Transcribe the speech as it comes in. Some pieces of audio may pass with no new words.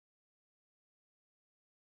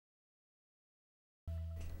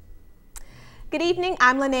Good evening,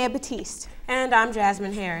 I'm Linnea Batiste. And I'm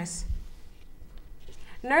Jasmine Harris.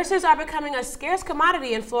 Nurses are becoming a scarce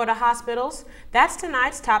commodity in Florida hospitals. That's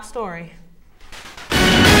tonight's top story.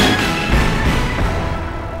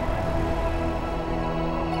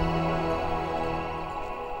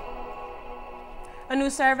 A new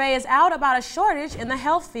survey is out about a shortage in the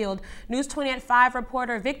health field. News 20 at 5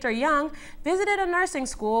 reporter Victor Young visited a nursing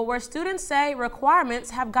school where students say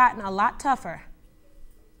requirements have gotten a lot tougher.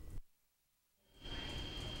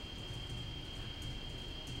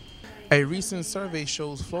 A recent survey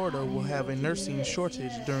shows Florida will have a nursing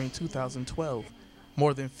shortage during 2012.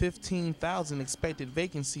 More than 15,000 expected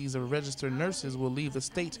vacancies of registered nurses will leave the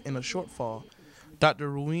state in a shortfall.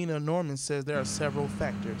 Dr. Rowena Norman says there are several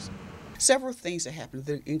factors. Several things that happen: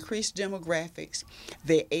 the increased demographics,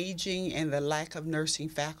 the aging and the lack of nursing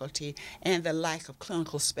faculty, and the lack of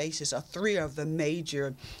clinical spaces are three of the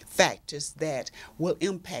major factors that will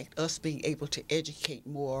impact us being able to educate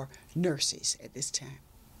more nurses at this time.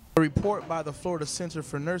 A report by the Florida Center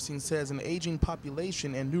for Nursing says an aging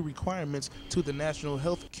population and new requirements to the national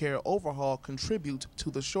health care overhaul contribute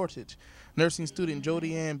to the shortage. Nursing student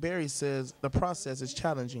Jody Ann Berry says the process is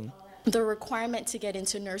challenging. The requirement to get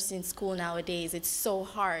into nursing school nowadays, it's so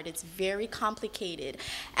hard, it's very complicated,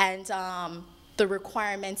 and the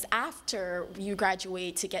requirements after you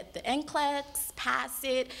graduate to get the NCLEX, pass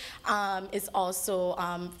it, is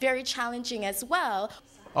also very challenging as well.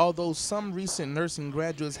 Although some recent nursing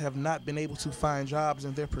graduates have not been able to find jobs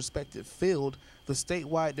in their prospective field, the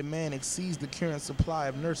statewide demand exceeds the current supply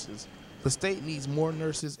of nurses. The state needs more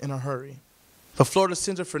nurses in a hurry. The Florida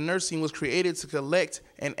Center for Nursing was created to collect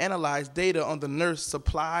and analyze data on the nurse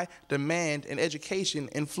supply, demand, and education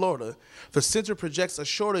in Florida. The center projects a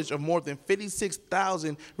shortage of more than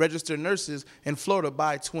 56,000 registered nurses in Florida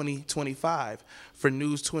by 2025. For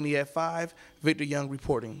News 20 at 5, Victor Young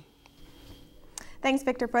reporting. Thanks,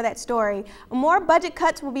 Victor, for that story. More budget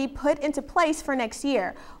cuts will be put into place for next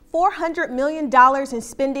year. $400 million in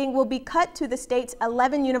spending will be cut to the state's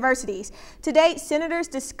 11 universities. Today, senators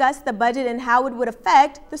discussed the budget and how it would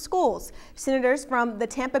affect the schools. Senators from the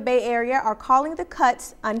Tampa Bay area are calling the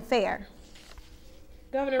cuts unfair.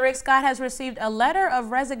 Governor Rick Scott has received a letter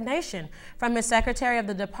of resignation from his Secretary of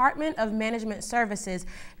the Department of Management Services.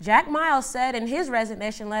 Jack Miles said in his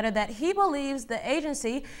resignation letter that he believes the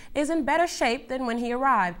agency is in better shape than when he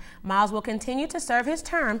arrived. Miles will continue to serve his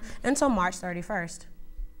term until March 31st.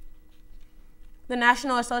 The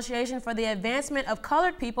National Association for the Advancement of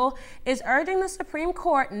Colored People is urging the Supreme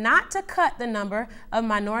Court not to cut the number of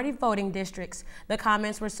minority voting districts. The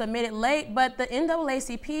comments were submitted late, but the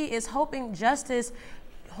NAACP is hoping Justice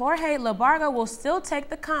Jorge Labarga will still take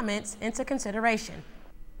the comments into consideration.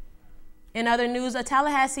 In other news, a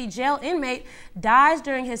Tallahassee jail inmate dies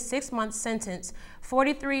during his 6-month sentence.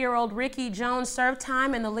 43-year-old Ricky Jones served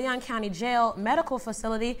time in the Leon County Jail Medical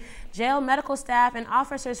Facility. Jail medical staff and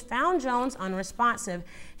officers found Jones unresponsive.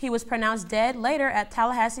 He was pronounced dead later at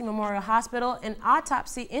Tallahassee Memorial Hospital. An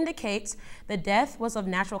autopsy indicates the death was of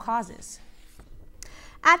natural causes.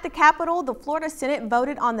 At the Capitol, the Florida Senate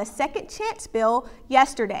voted on the Second Chance bill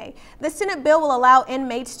yesterday. The Senate bill will allow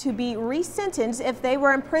inmates to be resentenced if they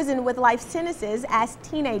were imprisoned with life sentences as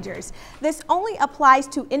teenagers. This only applies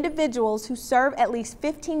to individuals who serve at least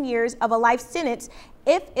 15 years of a life sentence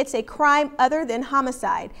if it's a crime other than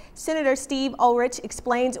homicide. Senator Steve Ulrich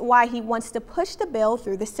explains why he wants to push the bill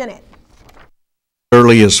through the Senate.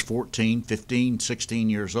 Early as 14, 15, 16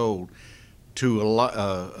 years old, to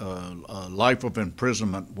a life of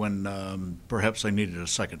imprisonment when perhaps they needed a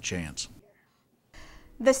second chance.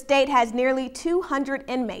 The state has nearly 200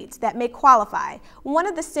 inmates that may qualify. One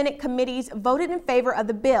of the Senate committees voted in favor of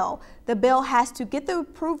the bill. The bill has to get the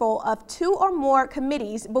approval of 2 or more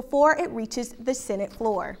committees before it reaches the Senate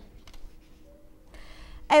floor.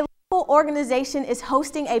 A local organization is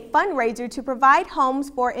hosting a fundraiser to provide homes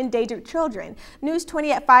for endangered children. News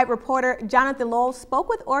 20 at 5 reporter Jonathan Lowell spoke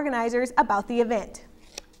with organizers about the event.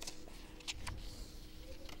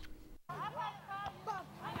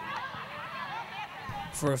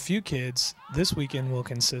 For a few kids, this weekend will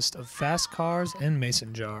consist of fast cars and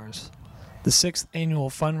mason jars. The 6th annual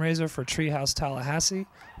fundraiser for Treehouse Tallahassee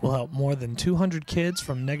will help more than 200 kids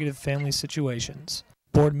from negative family situations.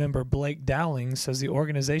 Board member Blake Dowling says the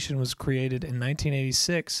organization was created in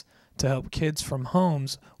 1986 to help kids from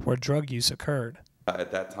homes where drug use occurred.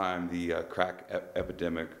 At that time, the crack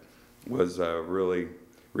epidemic was really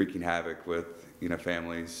wreaking havoc with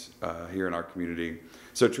families here in our community.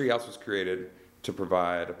 So Treehouse was created to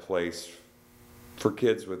provide a place for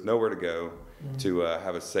kids with nowhere to go to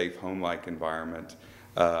have a safe home-like environment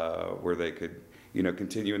where they could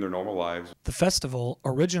continue in their normal lives. The festival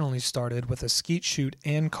originally started with a skeet shoot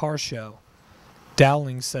and car show.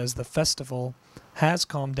 Dowling says the festival has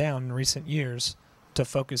calmed down in recent years to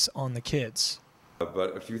focus on the kids.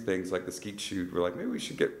 But a few things like the skeet shoot, we're like, maybe we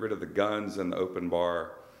should get rid of the guns and the open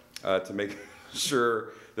bar to make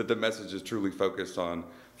sure that the message is truly focused on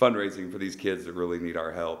fundraising for these kids that really need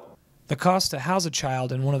our help. The cost to house a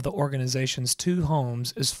child in one of the organization's 2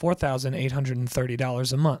 homes is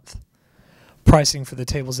 $4,830 a month. Pricing for the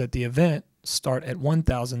tables at the event start at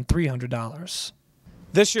 $1,300.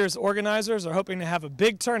 This year's organizers are hoping to have a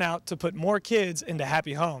big turnout to put more kids into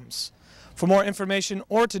happy homes. For more information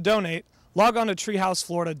or to donate, log on to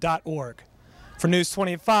treehouseflorida.org. For News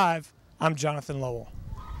 25, I'm Jonathan Lowell.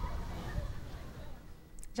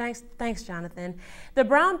 Thanks, Jonathan. The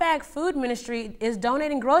Brown Bag Food Ministry is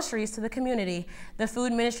donating groceries to the community. The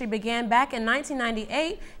food ministry began back in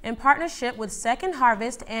 1998 in partnership with Second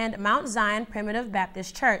Harvest and Mount Zion Primitive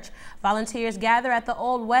Baptist Church. Volunteers gather at the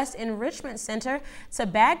Old West Enrichment Center to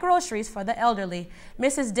bag groceries for the elderly.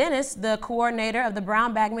 Mrs. Dennis, the coordinator of the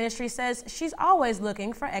Brown Bag Ministry, says she's always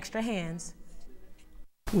looking for extra hands.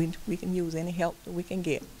 We can use any help that we can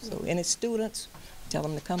get. So any students, tell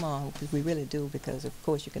them to come on, because we really do, because of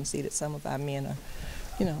course you can see that some of our men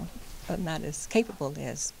are not as capable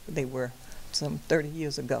as they were some 30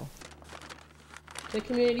 years ago. The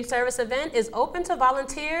community service event is open to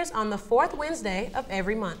volunteers on the 4th Wednesday of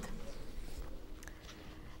every month.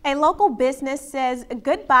 A local business says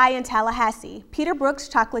goodbye in Tallahassee, Peter Brooks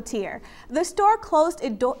Chocolatier. The store closed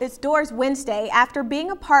its doors Wednesday after being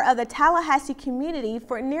a part of the Tallahassee community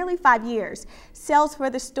for nearly 5 years. Sales for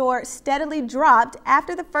the store steadily dropped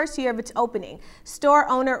after the first year of its opening. Store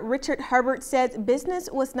owner Richard Herbert says business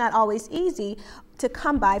was not always easy to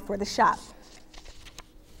come by for the shop.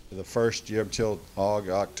 The first year until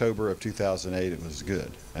October of 2008, it was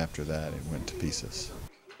good. After that, it went to pieces.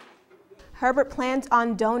 Herbert plans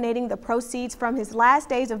on donating the proceeds from his last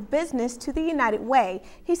days of business to the United Way.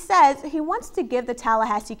 He says he wants to give the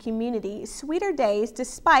Tallahassee community sweeter days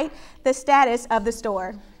despite the status of the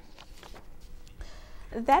store.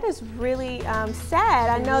 That is really sad.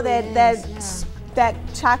 I know that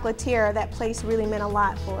chocolatier, that place really meant a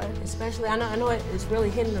lot for it. Especially, I know it's really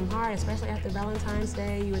hitting them hard, especially after Valentine's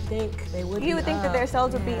Day. You would think they would be up. You would think that their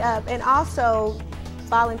sales would be up. And also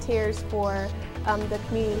volunteers for the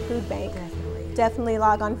Community Food Bank. Definitely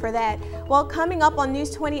log on for that. Well, coming up on News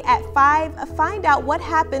 20 at 5, find out what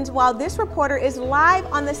happens while this reporter is live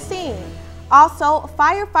on the scene. Also,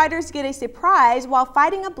 firefighters get a surprise while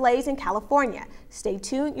fighting a blaze in California. Stay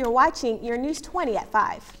tuned. You're watching your News 20 at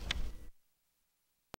 5.